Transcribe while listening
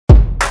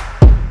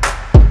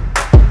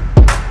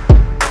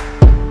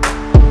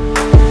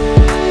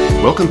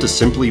Welcome to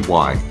Simply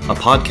Why, a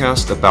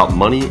podcast about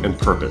money and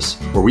purpose,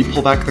 where we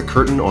pull back the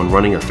curtain on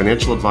running a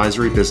financial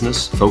advisory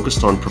business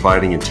focused on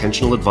providing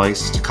intentional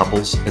advice to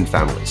couples and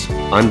families.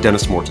 I'm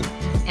Dennis Morton.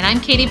 And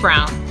I'm Katie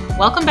Brown.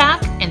 Welcome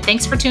back, and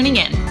thanks for tuning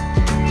in.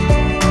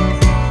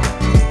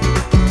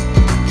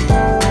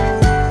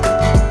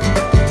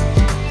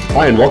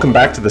 Hi, and welcome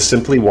back to the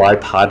Simply Why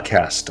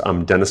podcast.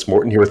 I'm Dennis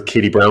Morton here with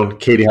Katie Brown.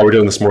 Katie, how are we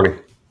doing this morning?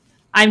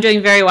 I'm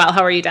doing very well.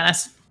 How are you,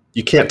 Dennis?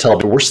 You can't tell,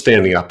 but we're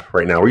standing up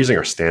right now. We're using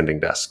our standing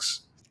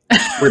desks.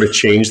 We're going to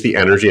change the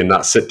energy and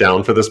not sit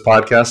down for this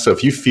podcast. So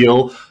if you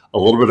feel a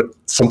little bit of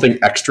something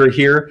extra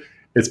here,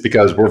 it's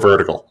because we're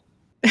vertical.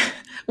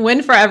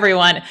 Win for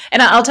everyone.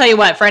 And I'll tell you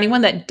what, for anyone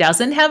that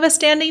doesn't have a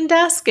standing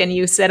desk and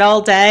you sit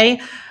all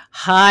day,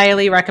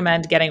 highly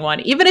recommend getting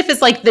one, even if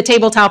it's like the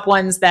tabletop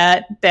ones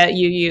that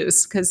you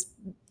use, because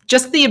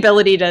just the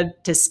ability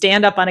to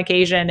stand up on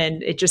occasion,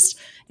 and it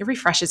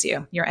refreshes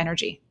your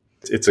energy.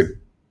 It's a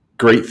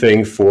great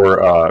thing for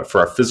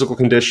our physical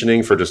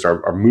conditioning, for just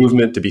our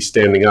movement to be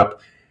standing up.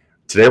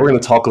 Today, we're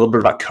going to talk a little bit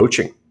about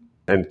coaching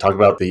and talk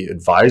about the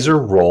advisor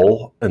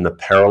role and the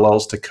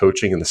parallels to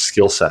coaching and the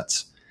skill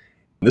sets.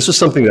 And this was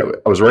something that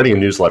I was writing a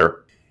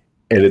newsletter,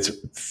 and it's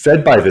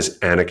fed by this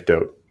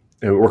anecdote.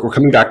 And we're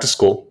coming back to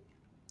school,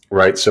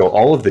 right? So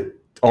all of the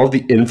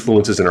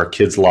influences in our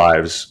kids'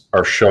 lives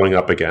are showing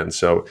up again.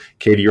 So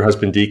Katie, your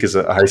husband Deke is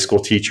a high school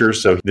teacher.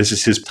 So this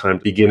is his time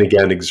to begin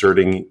again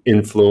exerting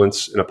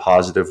influence in a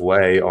positive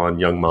way on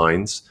young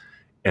minds.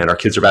 And our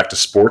kids are back to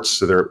sports,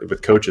 so they're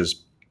with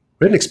coaches.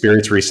 We had an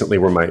experience recently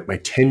where my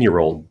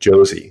 10-year-old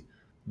Josie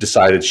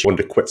decided she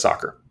wanted to quit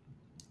soccer.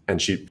 And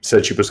she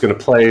said she was going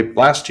to play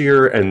last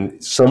year,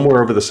 and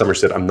somewhere over the summer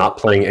said, I'm not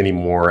playing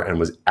anymore, and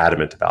was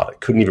adamant about it.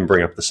 Couldn't even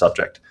bring up the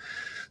subject.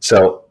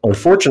 So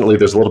unfortunately,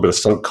 there's a little bit of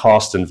sunk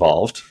cost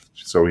involved.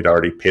 So we'd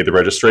already paid the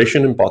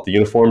registration and bought the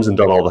uniforms and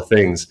done all the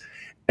things.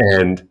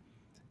 And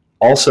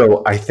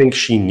also, I think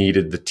she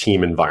needed the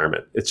team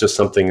environment. It's just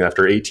something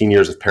after 18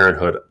 years of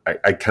parenthood,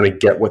 I kind of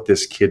get what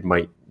this kid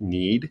might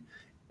need.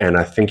 And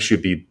I think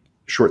she'd be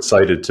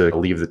short-sighted to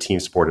leave the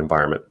team sport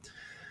environment.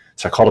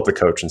 So I called up the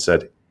coach and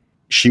said,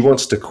 she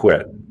wants to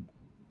quit,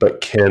 but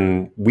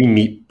can we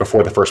meet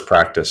before the first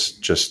practice,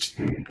 just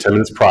 10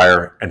 minutes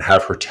prior, and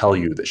have her tell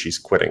you that she's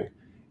quitting?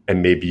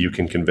 And maybe you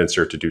can convince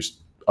her to do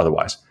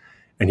otherwise.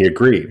 And he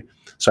agreed.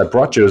 So I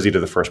brought Josie to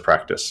the first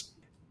practice,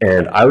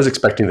 and I was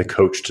expecting the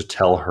coach to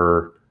tell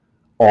her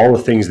all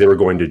the things they were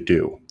going to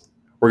do.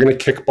 We're going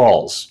to kick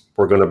balls.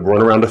 We're going to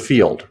run around a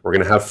field. We're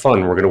going to have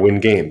fun. We're going to win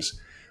games.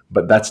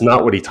 But that's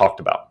not what he talked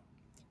about.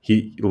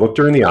 He looked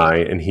her in the eye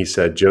and he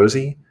said,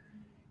 Josie,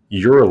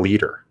 you're a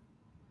leader.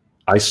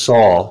 I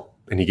saw,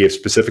 and he gave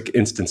specific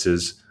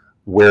instances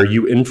where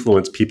you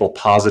influence people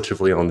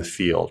positively on the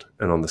field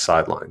and on the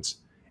sidelines.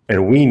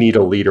 And we need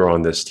a leader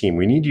on this team.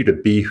 We need you to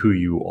be who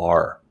you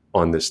are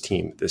on this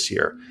team this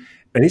year.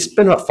 And he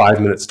spent about 5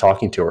 minutes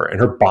talking to her,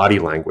 and her body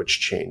language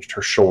changed.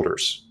 Her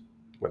shoulders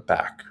went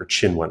back. Her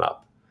chin went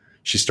up.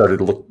 She started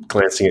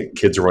glancing at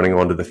kids running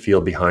onto the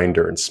field behind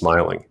her and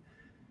smiling.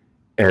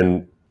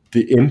 And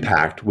the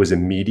impact was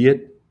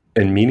immediate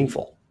and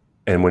meaningful.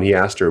 And when he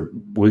asked her,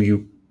 will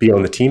you be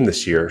on the team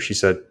this year? She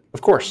said,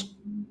 of course.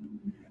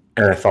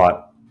 And I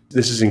thought,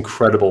 this is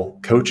incredible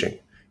coaching,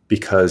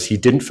 because he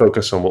didn't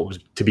focus on what was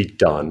to be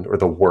done or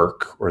the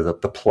work or the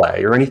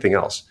play or anything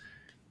else.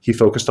 He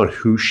focused on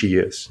who she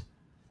is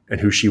and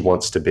who she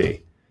wants to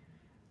be.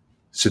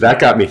 So that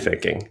got me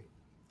thinking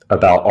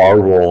about our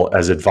role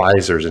as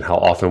advisors and how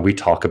often we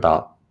talk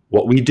about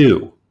what we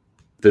do,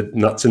 the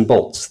nuts and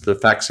bolts, the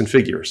facts and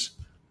figures,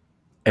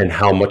 and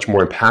how much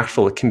more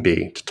impactful it can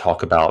be to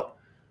talk about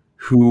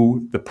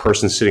who the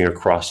person sitting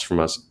across from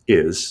us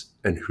is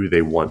and who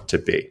they want to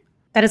be.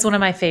 That is one of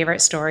my favorite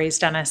stories,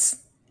 Dennis.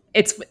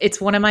 It's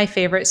one of my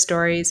favorite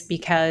stories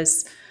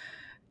because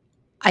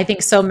I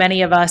think so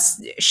many of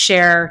us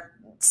share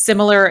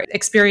similar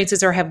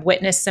experiences or have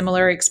witnessed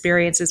similar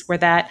experiences where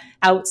that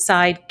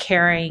outside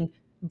caring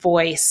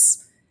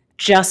voice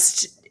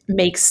just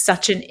makes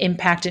such an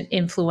impact and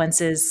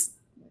influences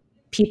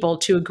people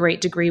to a great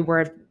degree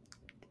where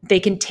they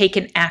can take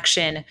an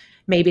action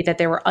maybe that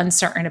they were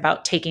uncertain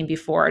about taking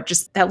before.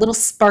 Just that little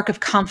spark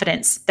of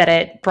confidence that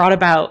it brought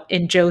about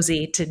in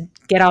Josie to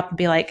get up and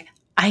be like,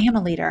 I am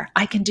a leader.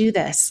 I can do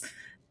this.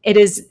 It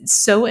is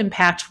so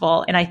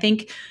impactful. And I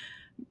think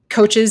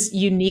coaches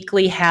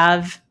uniquely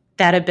have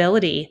that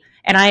ability.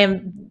 And I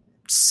am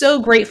so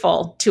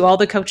grateful to all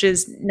the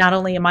coaches, not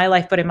only in my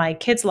life, but in my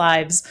kids'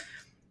 lives,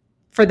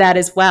 for that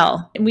as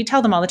well. And we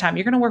tell them all the time,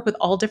 you're going to work with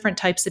all different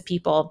types of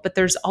people, but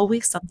there's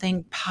always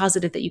something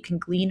positive that you can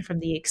glean from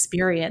the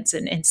experience.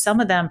 And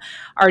some of them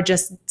are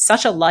just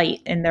such a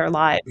light in their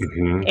lives.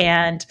 Mm-hmm.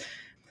 And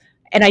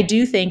I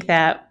do think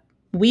that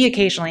we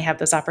occasionally have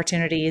those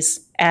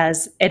opportunities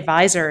as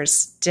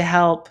advisors to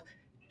help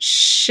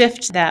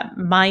shift that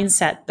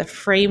mindset, the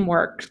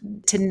framework,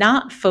 to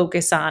not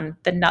focus on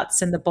the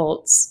nuts and the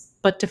bolts,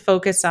 but to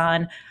focus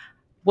on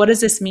what does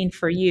this mean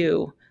for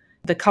you,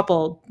 the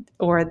couple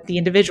or the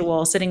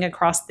individual sitting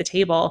across the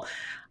table,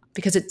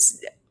 because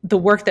it's the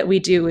work that we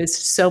do is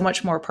so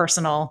much more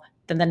personal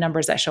than the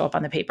numbers that show up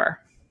on the paper.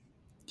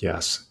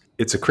 Yes.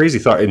 It's a crazy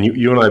thought. And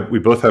you and I, we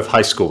both have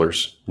high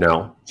schoolers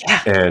now.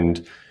 Yeah.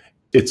 And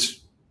it's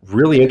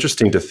really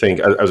interesting to think,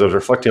 as I was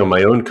reflecting on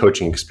my own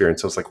coaching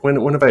experience, I was like, when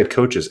have I had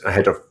coaches? I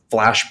had to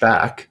flash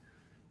back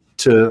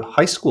to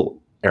high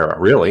school era,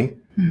 really.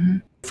 Mm-hmm.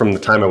 From the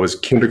time I was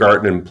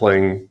kindergarten and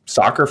playing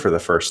soccer for the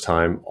first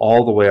time,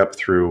 all the way up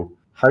through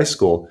high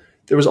school,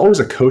 there was always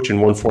a coach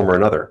in one form or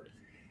another.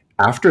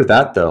 After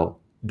that, though,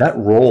 that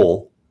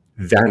role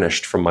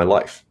vanished from my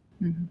life.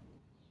 Mm-hmm.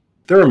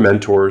 There are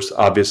mentors,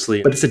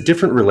 obviously, but it's a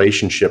different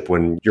relationship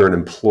when you're an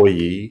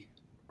employee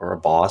or a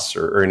boss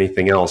or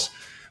anything else.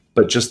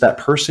 But just that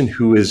person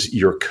who is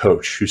your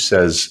coach, who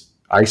says,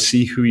 I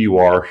see who you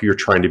are, who you're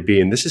trying to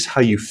be, and this is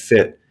how you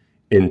fit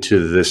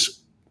into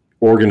this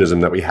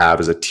organism that we have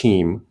as a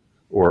team,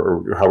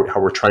 or how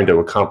we're trying to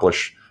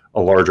accomplish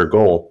a larger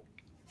goal.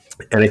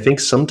 And I think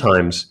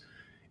sometimes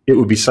it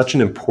would be such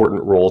an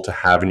important role to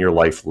have in your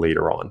life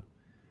later on.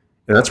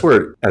 And that's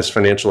where, as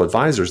financial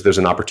advisors, there's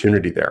an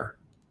opportunity there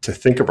to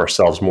think of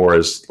ourselves more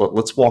as,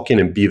 let's walk in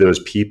and be those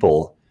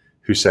people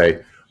who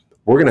say,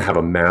 we're going to have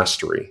a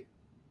mastery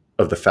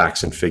of the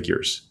facts and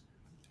figures.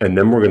 And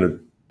then we're going to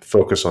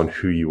focus on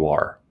who you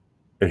are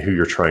and who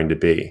you're trying to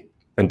be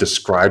and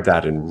describe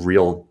that in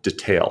real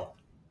detail.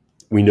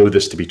 We know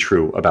this to be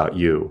true about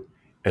you.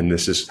 And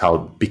this is how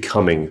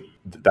becoming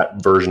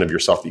that version of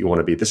yourself that you want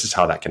to be, this is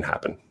how that can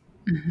happen.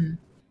 Mm-hmm.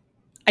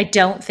 I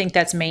don't think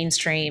that's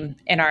mainstream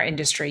in our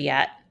industry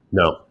yet.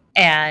 No.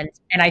 And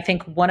I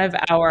think one of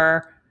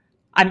our,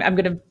 I'm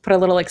going to put a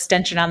little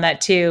extension on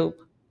that too.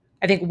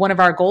 I think one of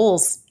our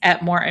goals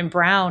at Morton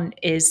Brown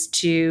is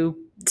to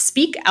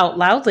speak out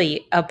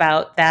loudly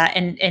about that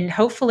and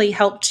hopefully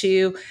help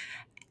to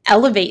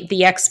elevate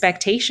the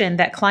expectation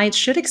that clients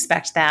should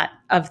expect that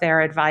of their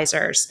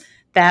advisors,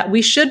 that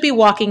we should be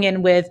walking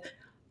in with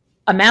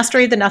a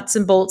mastery of the nuts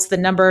and bolts, the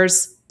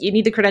numbers, you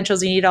need the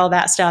credentials, you need all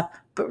that stuff.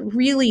 But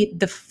really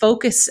the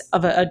focus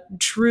of a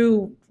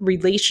true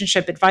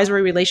relationship,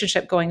 advisory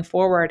relationship going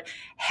forward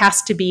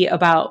has to be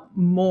about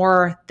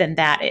more than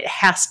that. It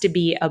has to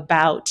be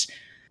about,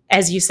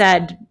 as you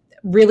said,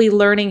 really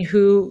learning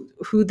who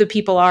the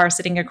people are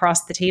sitting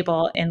across the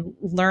table and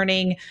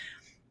learning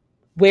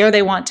where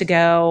they want to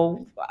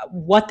go,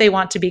 what they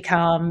want to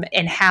become,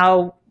 and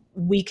how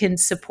we can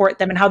support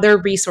them and how their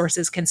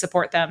resources can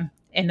support them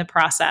in the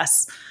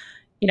process.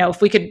 You know,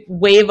 if we could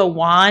wave a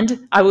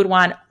wand, I would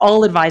want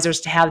all advisors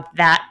to have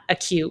that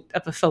acute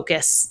of a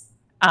focus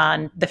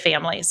on the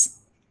families.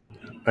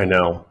 I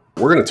know.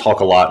 We're going to talk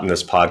a lot in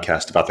this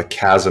podcast about the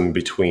chasm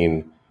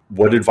between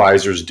what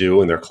advisors do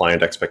and their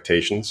client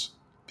expectations,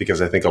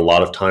 because I think a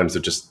lot of times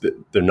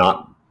they're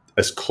not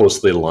as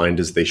closely aligned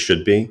as they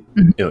should be.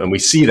 Mm-hmm. You know, and we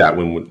see that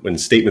when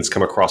statements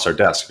come across our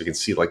desk, we can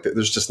see like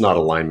there's just not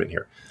alignment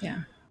here. Yeah.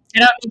 I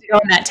don't need to go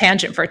on that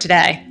tangent for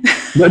today.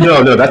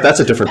 No,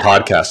 that's a different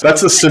podcast.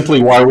 That's the Simply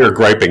Why We're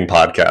Griping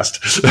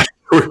podcast.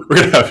 we're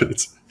going to have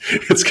it.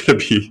 It's going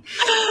to be.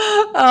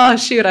 Oh,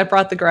 shoot. I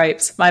brought the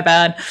gripes. My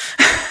bad.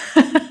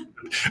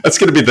 That's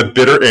going to be the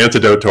bitter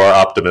antidote to our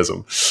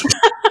optimism.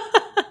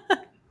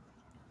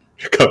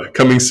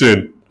 Coming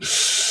soon.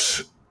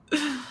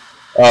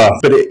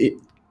 But it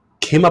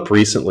came up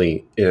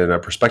recently in a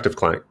prospective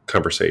client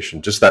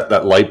conversation, just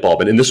that light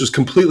bulb. And this was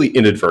completely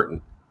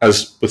inadvertent.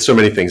 As with so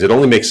many things, it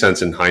only makes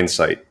sense in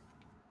hindsight.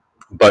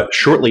 But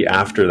shortly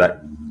after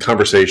that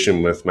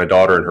conversation with my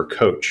daughter and her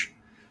coach,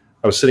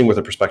 I was sitting with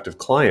a prospective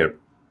client,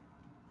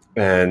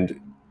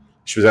 and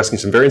she was asking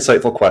some very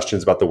insightful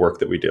questions about the work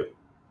that we do,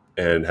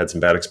 and had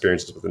some bad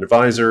experiences with an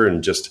advisor,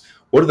 and just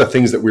what are the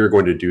things that we are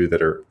going to do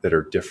that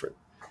are different.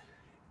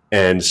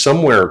 And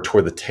somewhere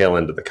toward the tail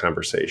end of the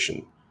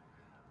conversation,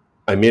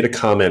 I made a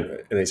comment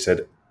and I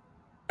said,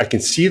 I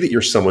can see that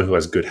you're someone who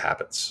has good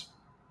habits.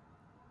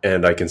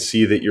 And I can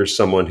see that you're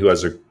someone who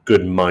has a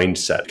good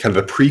mindset, kind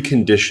of the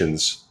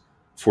preconditions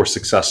for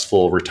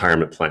successful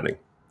retirement planning.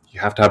 You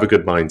have to have a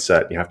good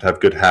mindset. You have to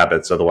have good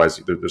habits. Otherwise,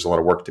 there's a lot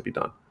of work to be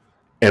done.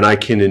 And I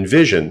can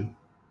envision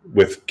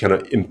with kind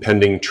of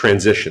impending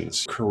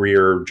transitions,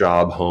 career,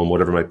 job, home,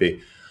 whatever it might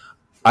be,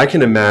 I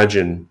can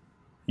imagine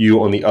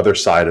you on the other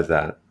side of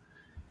that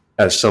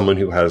as someone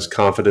who has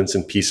confidence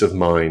and peace of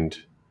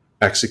mind,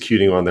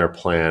 executing on their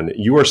plan.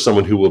 You are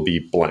someone who will be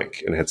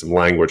blank, and had some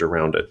language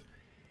around it.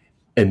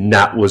 And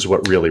that was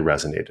what really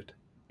resonated.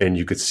 And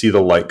you could see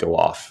the light go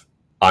off.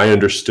 I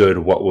understood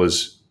what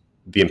was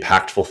the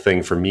impactful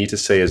thing for me to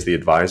say as the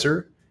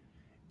advisor.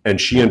 And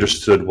she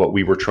understood what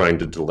we were trying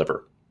to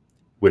deliver,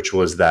 which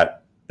was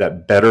that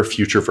better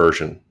future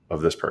version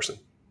of this person.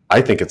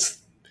 I think it's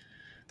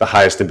the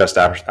highest and best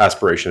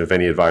aspiration of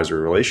any advisory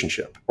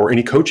relationship or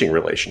any coaching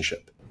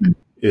relationship,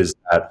 is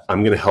that I'm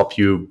going to help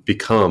you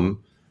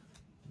become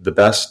the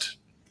best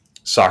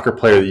soccer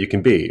player that you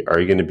can be.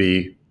 Are you going to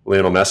be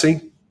Lionel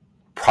Messi?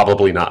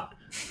 Probably not.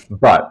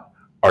 But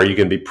are you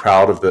going to be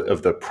proud of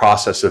the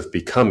process of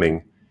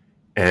becoming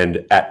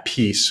and at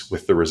peace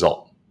with the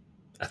result?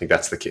 I think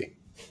that's the key.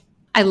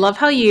 I love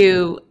how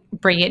you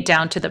bring it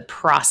down to the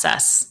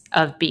process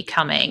of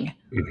becoming.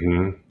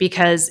 Hmm.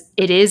 because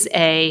it is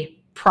a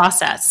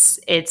process.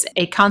 It's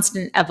a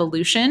constant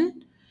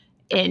evolution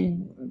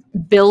in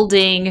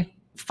building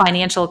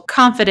financial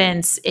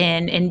confidence,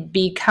 in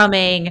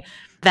becoming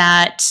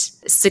that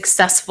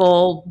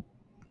successful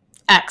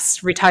ex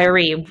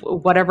retiree,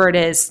 whatever it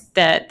is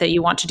that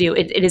you want to do.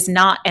 It is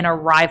not an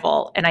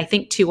arrival. And I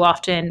think too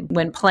often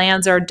when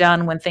plans are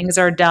done, when things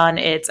are done,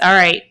 it's all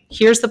right,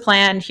 here's the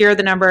plan, here are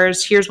the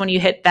numbers, here's when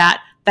you hit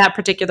that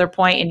particular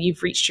point and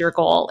you've reached your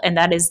goal. And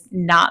that is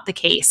not the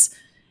case.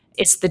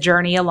 It's the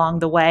journey along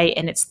the way,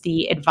 and it's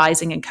the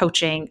advising and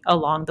coaching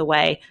along the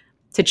way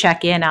to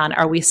check in on,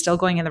 are we still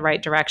going in the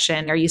right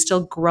direction? Are you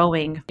still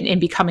growing and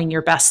becoming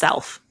your best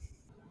self?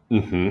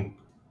 Hmm.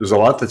 There's a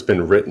lot that's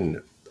been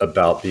written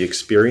about the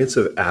experience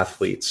of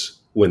athletes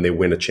when they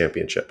win a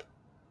championship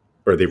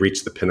or they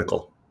reach the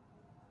pinnacle.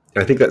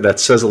 And I think that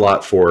says a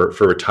lot for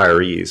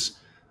retirees.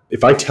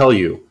 If I tell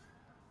you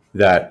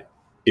that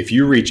if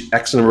you reach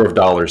X number of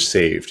dollars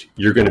saved,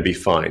 you're going to be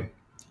fine.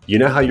 You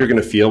know how you're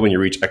going to feel when you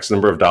reach X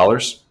number of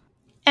dollars?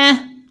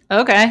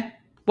 Okay.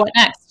 What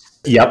next?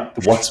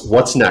 Yep.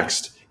 What's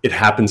next? It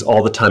happens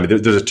all the time.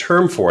 There's a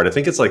term for it. I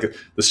think it's like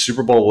the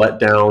Super Bowl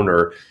letdown,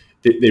 or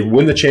they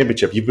win the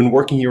championship. You've been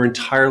working your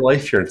entire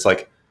life here, and it's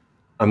like,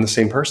 I'm the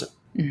same person.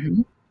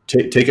 Mm-hmm.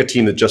 Take a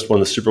team that just won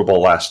the Super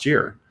Bowl last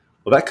year.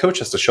 Well, that coach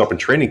has to show up in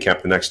training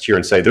camp the next year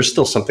and say, there's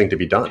still something to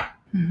be done.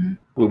 Mm-hmm.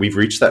 Well, we've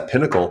reached that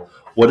pinnacle.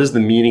 What is the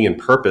meaning and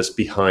purpose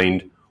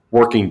behind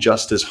working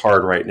just as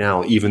hard right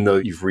now, even though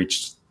you've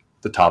reached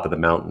the top of the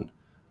mountain?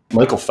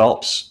 Michael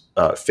Phelps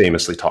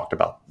famously talked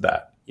about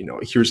that.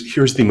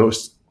 Here's the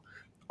most,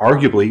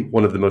 arguably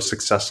one of the most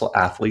successful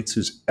athletes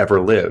who's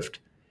ever lived.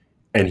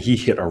 And he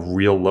hit a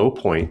real low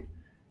point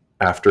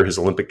after his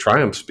Olympic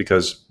triumphs,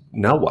 because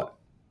now what?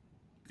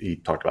 He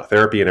talked about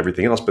therapy and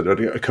everything else, but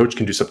a coach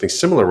can do something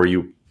similar where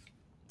you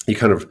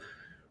kind of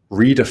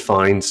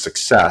redefine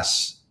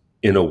success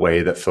in a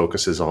way that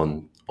focuses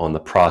on the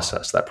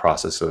process, that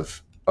process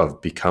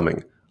of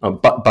becoming.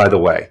 But by the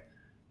way,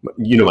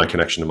 you know my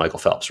connection to Michael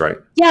Phelps, right?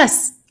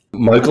 Yes.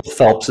 Michael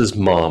Phelps's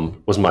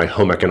mom was my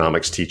home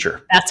economics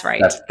teacher. That's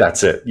right.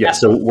 That's it. Yeah. Yep.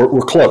 So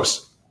we're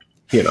close,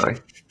 he and I.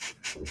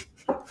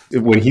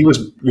 When he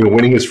was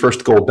winning his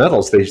first gold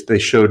medals, they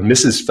showed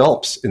Mrs.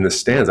 Phelps in the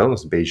stands. I don't know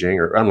if it's Beijing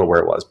or I don't know where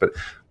it was, but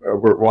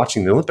we're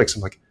watching the Olympics.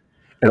 I'm like,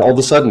 and all of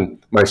a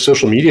sudden my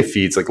social media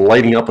feed's like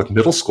lighting up with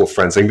middle school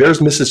friends saying, "There's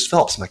Mrs.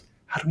 Phelps." I'm like,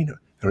 how do we know?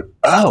 Like,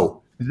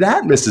 oh,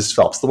 that Mrs.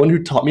 Phelps, the one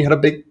who taught me how to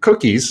bake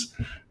cookies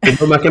in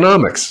home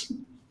economics.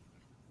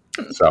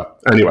 So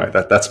anyway,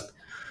 that's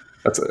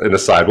an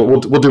aside.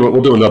 We'll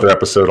do another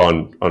episode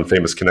on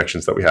famous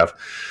connections that we have.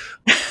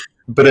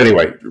 But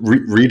anyway,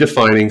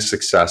 redefining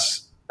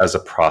success as a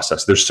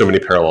process. There's so many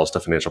parallels to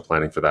financial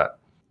planning for that.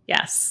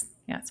 Yes.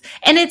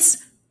 And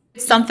it's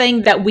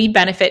something that we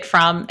benefit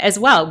from as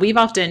well. We've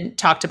often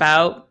talked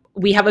about,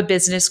 we have a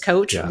business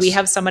coach. Yes. We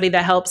have somebody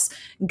that helps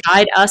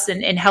guide us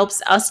and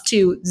helps us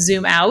to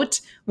zoom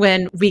out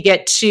when we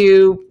get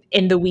too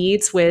in the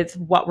weeds with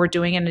what we're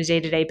doing on a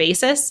day-to-day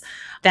basis.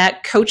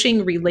 That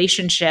coaching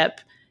relationship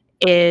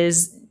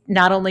is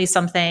not only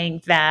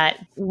something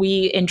that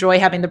we enjoy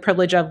having the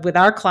privilege of with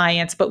our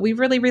clients, but we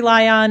really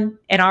rely on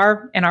in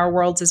our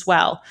worlds as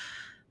well.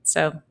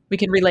 So we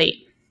can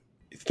relate.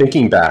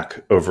 Thinking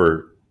back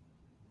over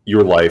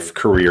your life,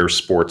 career,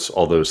 sports,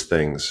 all those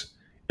things,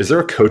 is there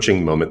a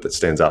coaching moment that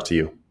stands out to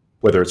you?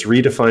 Whether it's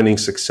redefining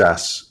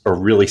success or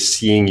really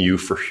seeing you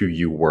for who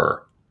you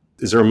were.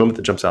 Is there a moment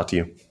that jumps out to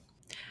you?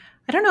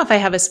 I don't know if I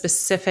have a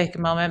specific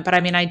moment, but I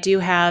mean, I do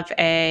have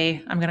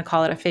I'm going to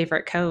call it a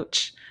favorite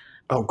coach.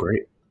 Oh,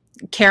 great.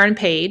 Karen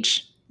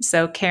Page.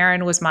 So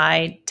Karen was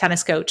my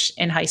tennis coach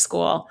in high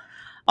school,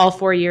 all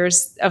 4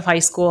 years of high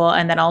school,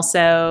 and then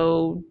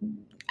also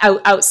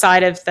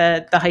outside of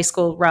the high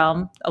school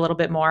realm a little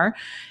bit more.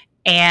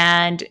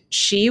 And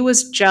she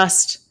was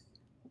just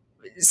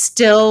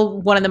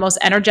still one of the most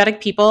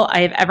energetic people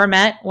I have ever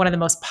met, one of the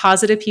most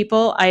positive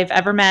people I have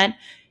ever met.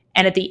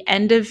 And at the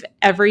end of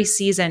every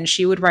season,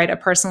 she would write a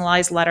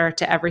personalized letter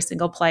to every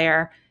single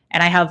player.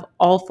 And I have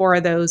all 4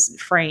 of those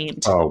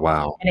framed. Oh,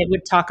 wow. And it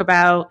would talk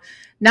about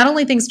not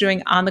only things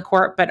doing on the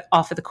court, but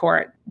off of the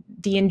court,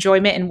 the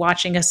enjoyment in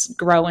watching us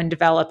grow and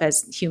develop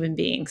as human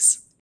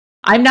beings.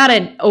 I'm not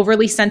an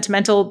overly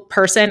sentimental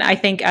person. I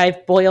think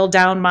I've boiled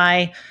down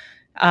my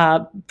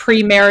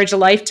pre-marriage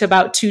life to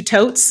about 2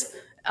 totes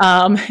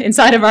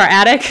inside of our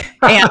attic.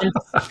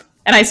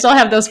 And I still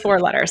have those 4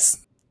 letters.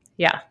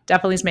 Yeah,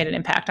 definitely has made an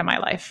impact on my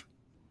life.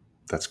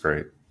 That's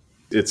great.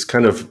 It's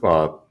kind of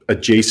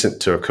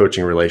adjacent to a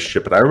coaching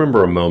relationship, but I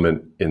remember a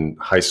moment in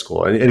high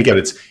school. And again,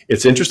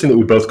 it's interesting that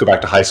we both go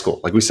back to high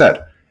school. Like we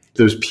said,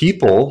 those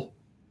people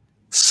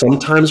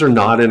sometimes are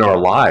not in our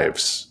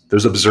lives.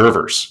 There's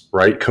observers,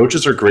 right?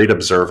 Coaches are great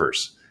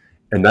observers.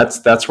 And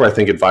that's where I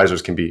think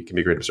advisors can be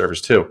great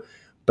observers too.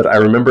 But I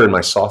remember in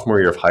my sophomore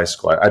year of high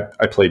school,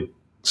 I played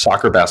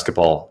soccer,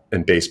 basketball,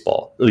 and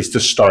baseball, at least to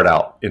start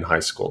out in high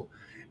school.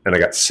 And I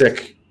got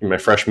sick in my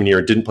freshman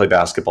year, didn't play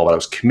basketball, but I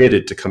was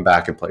committed to come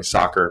back and play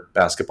soccer,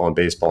 basketball, and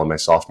baseball in my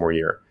sophomore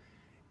year.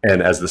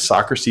 And as the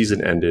soccer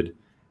season ended,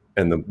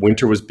 and the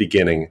winter was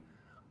beginning,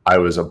 I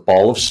was a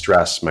ball of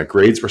stress. My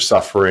grades were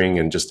suffering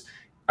and just,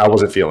 I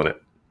wasn't feeling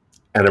it.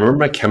 And I remember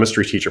my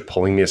chemistry teacher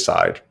pulling me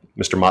aside,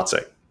 Mr.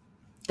 Matze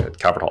at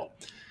Calvert Hall,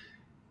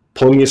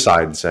 pulling me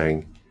aside and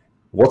saying,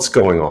 what's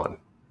going on?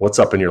 What's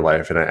up in your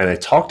life? And I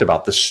talked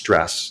about the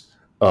stress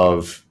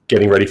of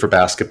getting ready for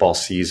basketball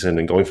season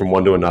and going from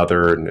one to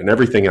another and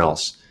everything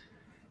else.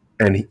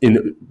 And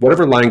in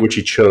whatever language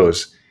he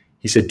chose,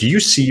 he said, do you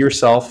see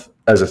yourself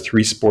as a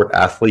 3-sport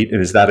athlete?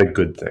 And is that a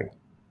good thing?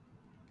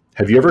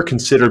 Have you ever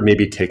considered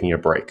maybe taking a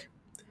break?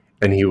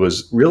 And he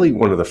was really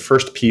one of the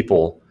first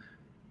people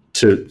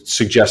to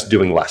suggest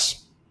doing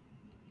less.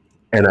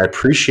 And I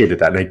appreciated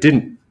that. And I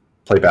didn't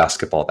play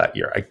basketball that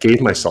year. I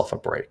gave myself a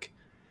break.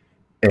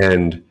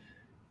 And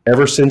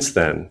ever since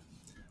then,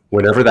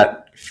 whenever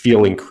that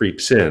feeling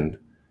creeps in,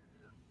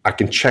 I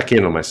can check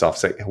in on myself,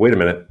 say, wait a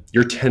minute,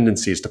 your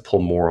tendency is to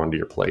pull more onto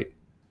your plate.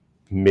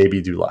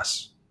 Maybe do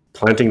less.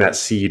 Planting that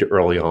seed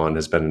early on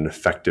has been an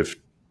effective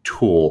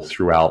tool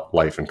throughout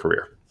life and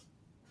career.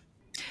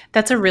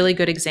 That's a really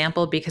good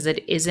example because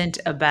it isn't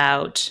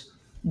about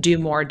do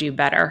more, do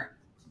better.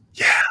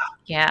 Yeah.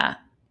 Yeah.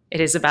 It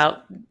is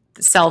about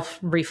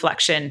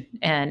self-reflection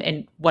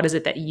and what is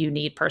it that you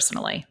need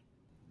personally.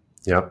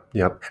 Yep.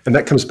 And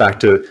that comes back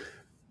to,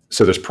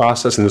 so there's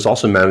process and there's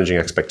also managing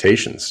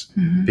expectations,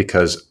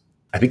 because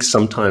I think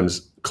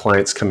sometimes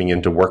clients coming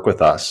in to work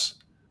with us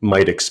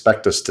might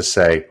expect us to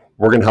say,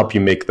 we're going to help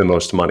you make the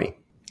most money.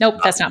 Nope,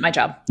 that's not my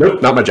job.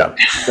 Nope, not my job.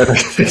 We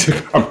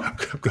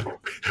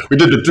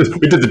did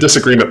the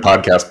disagreement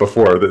podcast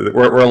before.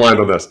 We're aligned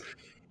on this.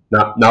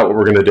 Not what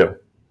we're going to do.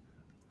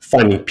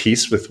 Finding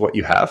peace with what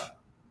you have,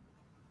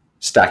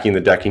 stacking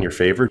the deck in your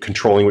favor,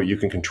 controlling what you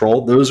can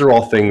control. Those are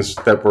all things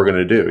that we're going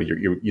to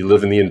do. You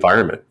live in the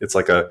environment. It's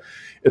like a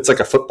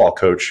football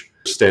coach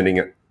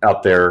standing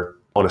out there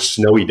on a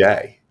snowy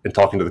day and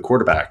talking to the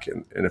quarterback.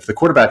 And if the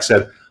quarterback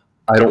said,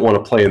 I don't want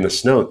to play in the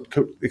snow,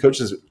 the coach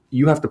says,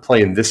 you have to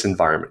play in this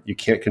environment. You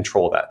can't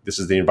control that. This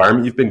is the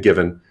environment you've been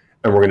given,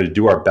 and we're going to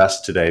do our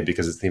best today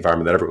because it's the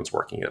environment that everyone's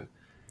working in.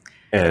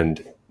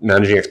 And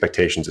managing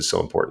expectations is so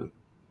important.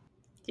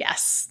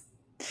 Yes.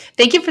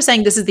 Thank you for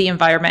saying this is the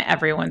environment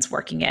everyone's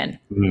working in,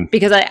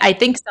 because I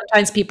think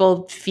sometimes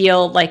people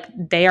feel like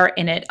they are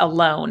in it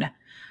alone.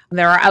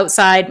 There are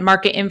outside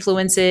market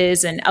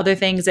influences and other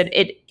things, and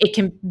it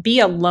can be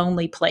a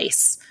lonely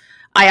place.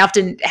 I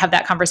often have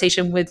that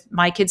conversation with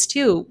my kids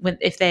too.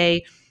 If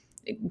they,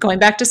 going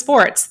back to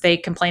sports, they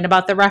complain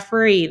about the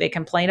referee, they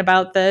complain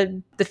about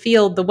the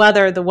field, the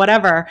weather, the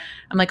whatever.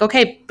 I'm like,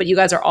 okay, but you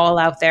guys are all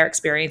out there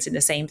experiencing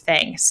the same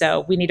thing.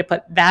 So we need to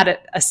put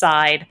that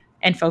aside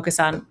and focus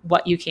on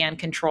what you can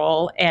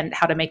control and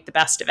how to make the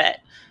best of it.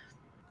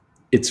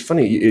 It's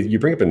funny, you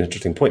bring up an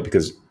interesting point,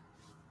 because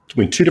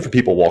when two different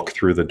people walk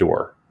through the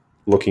door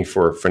looking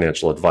for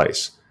financial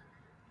advice,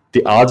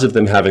 the odds of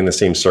them having the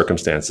same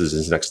circumstances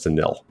is next to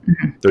nil.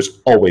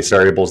 There's always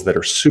variables that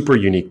are super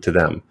unique to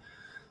them.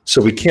 So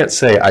we can't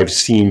say, I've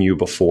seen you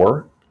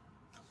before.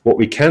 What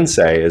we can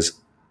say is,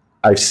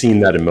 I've seen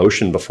that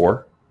emotion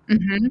before.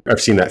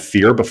 I've seen that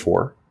fear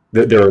before.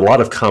 There are a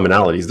lot of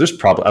commonalities. There's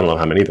probably, I don't know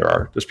how many there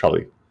are. There's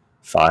probably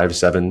 5,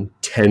 7,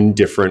 10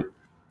 different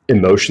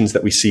emotions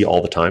that we see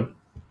all the time.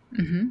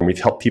 And we've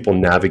helped people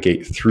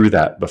navigate through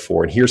that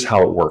before. And here's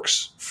how it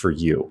works for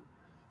you.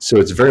 So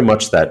it's very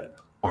much that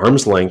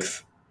arm's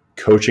length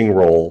coaching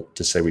role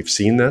to say, we've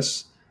seen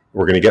this,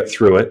 we're going to get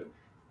through it,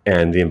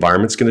 and the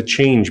environment's going to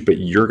change, but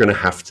you're going to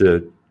have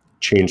to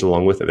change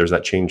along with it. There's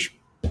that change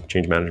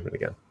management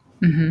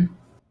again.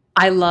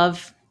 I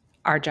love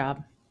our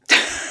job.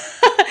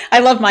 I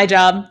love my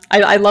job.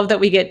 I love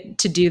that we get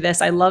to do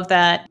this. I love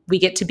that we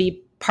get to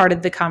be part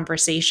of the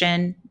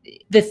conversation.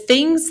 The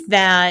things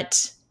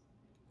that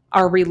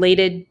are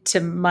related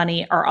to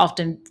money are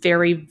often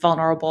very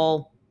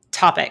vulnerable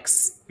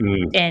topics.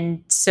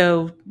 And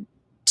so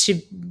to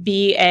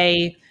be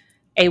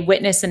a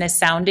witness and a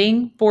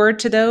sounding board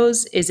to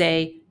those is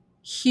a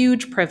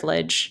huge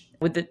privilege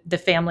with the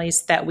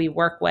families that we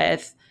work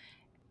with.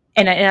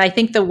 And I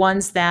think the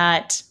ones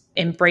that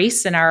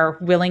embrace and are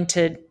willing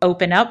to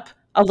open up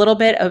a little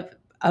bit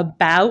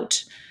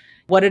about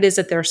what it is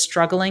that they're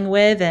struggling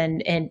with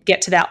and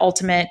get to that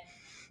ultimate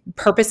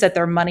purpose that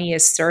their money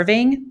is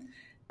serving,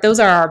 those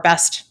are our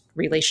best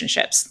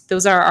relationships.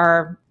 Those are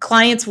our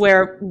clients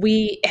where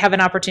we have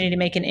an opportunity to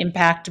make an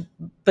impact,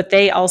 but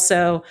they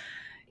also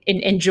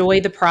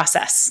enjoy the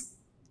process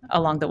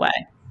along the way.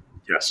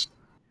 Yes.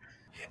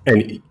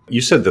 And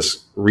you said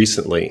this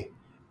recently,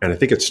 and I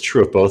think it's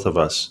true of both of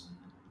us.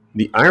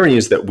 The irony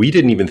is that we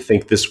didn't even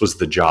think this was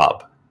the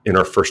job in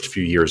our first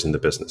few years in the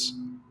business,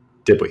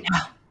 did we?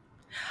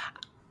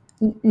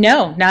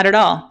 No, not at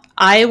all.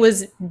 I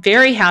was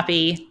very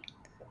happy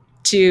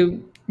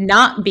to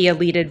not be a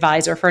lead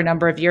advisor for a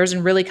number of years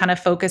and really kind of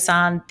focus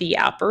on the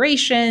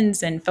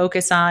operations and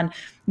focus on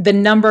the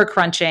number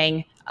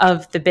crunching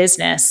of the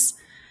business.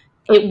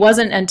 It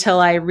wasn't until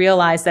I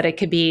realized that it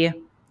could be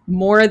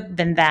more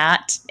than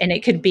that, and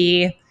it could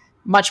be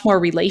much more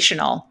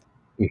relational.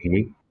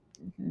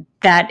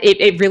 that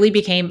it really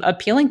became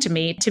appealing to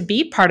me to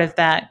be part of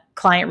that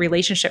client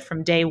relationship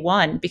from day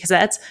one, because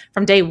that's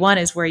from day one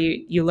is where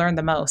you learn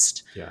the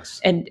most. Yes.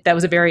 And that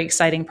was a very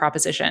exciting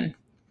proposition.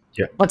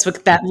 Yeah. Once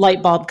that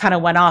light bulb kind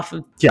of went off.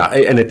 Yeah.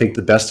 And I think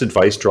the best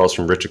advice draws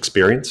from rich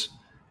experience.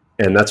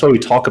 And that's why we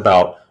talk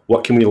about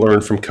what can we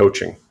learn from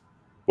coaching?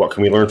 What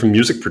can we learn from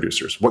music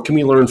producers? What can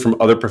we learn from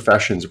other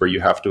professions where you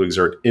have to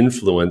exert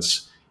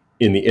influence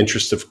in the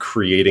interest of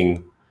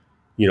creating,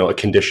 a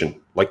condition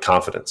like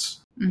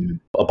confidence,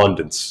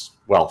 abundance,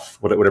 wealth,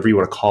 whatever you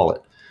want to call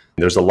it.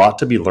 There's a lot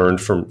to be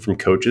learned from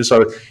coaches.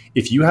 So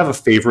if you have a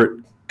favorite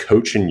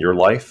coach in your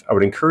life, I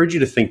would encourage you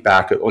to think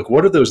back at, like,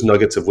 what are those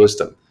nuggets of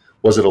wisdom?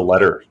 Was it a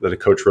letter that a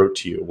coach wrote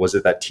to you? Was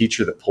it that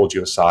teacher that pulled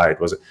you aside?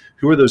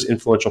 Who are those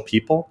influential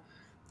people?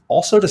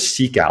 Also, to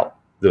seek out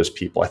those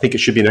people. I think it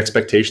should be an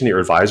expectation that your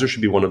advisor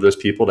should be one of those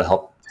people to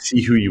help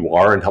see who you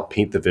are and help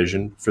paint the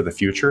vision for the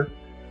future.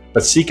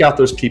 But seek out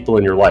those people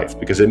in your life,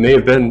 because it may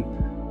have been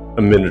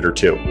a minute or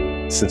two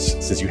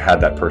since you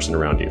had that person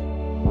around you.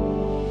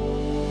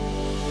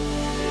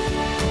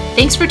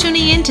 Thanks for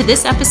tuning in to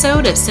this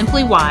episode of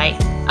Simply Why,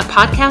 a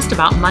podcast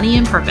about money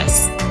and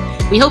purpose.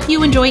 We hope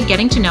you enjoyed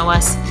getting to know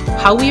us,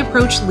 how we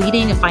approach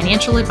leading a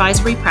financial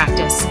advisory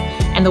practice,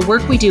 and the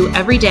work we do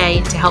every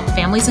day to help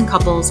families and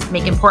couples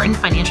make important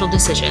financial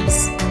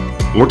decisions.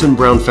 Morton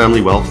Brown Family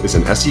Wealth is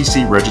an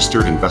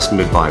SEC-registered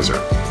investment advisor.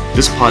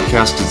 This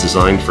podcast is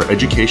designed for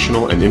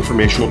educational and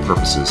informational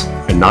purposes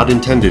and not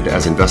intended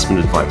as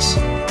investment advice.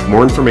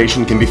 More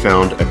information can be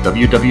found at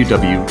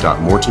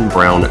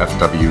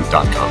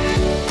www.mortonbrownfw.com.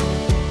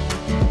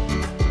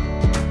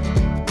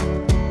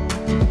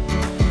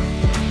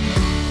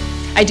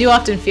 I do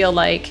often feel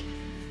like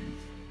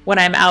when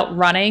I'm out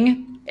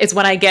running is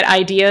when I get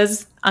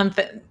ideas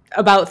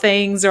about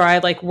things, or I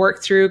like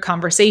work through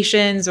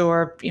conversations,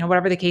 or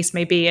whatever the case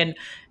may be, and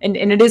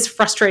it is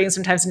frustrating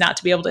sometimes not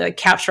to be able to like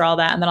capture all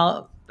that, and then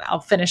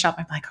I'll finish up.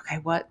 I'm like, okay,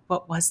 what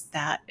was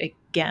that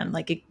again?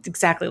 Like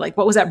exactly, like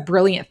what was that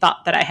brilliant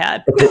thought that I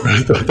had?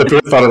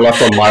 The thought I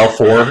left on mile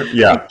 4.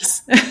 Yeah.